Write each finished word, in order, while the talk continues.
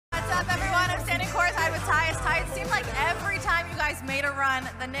guys made a run.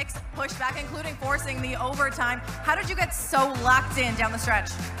 The Knicks pushed back, including forcing the overtime. How did you get so locked in down the stretch?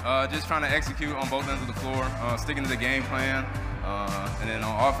 Just trying to execute on both ends of the floor, sticking to the game plan, and then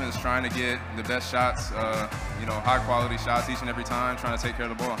on offense trying to get the best shots, high-quality shots each and every time, trying to take care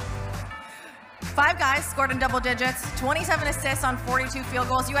of the ball. 5 guys scored in double digits, 27 assists on 42 field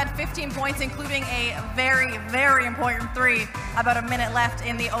goals. You had 15 points, including a very, very important 3 about a minute left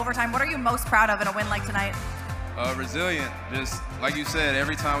in the overtime. What are you most proud of in a win like tonight? Resilient. Just like you said,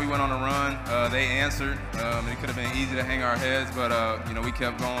 every time we went on a run, they answered. It could have been easy to hang our heads, but we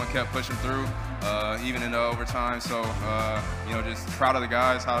kept going, kept pushing through, even in the overtime. So, just proud of the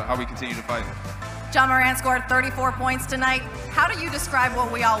guys, how we continue to fight. John Morant scored 34 points tonight. How do you describe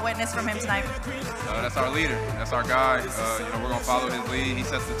what we all witnessed from him tonight? That's our leader. That's our guy. We're going to follow his lead. He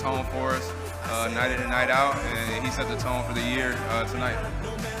sets the tone for us night in and night out, and he set the tone for the year tonight.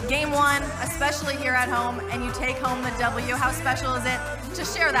 Game 1, especially here at home, and you take home the W. How special is it to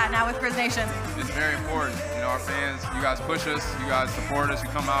share that now with Grizz Nation? It's very important. Our fans, you guys push us, you guys support us, you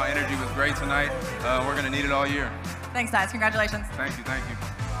come out. Energy was great tonight. We're going to need it all year. Thanks, guys. Congratulations. Thank you.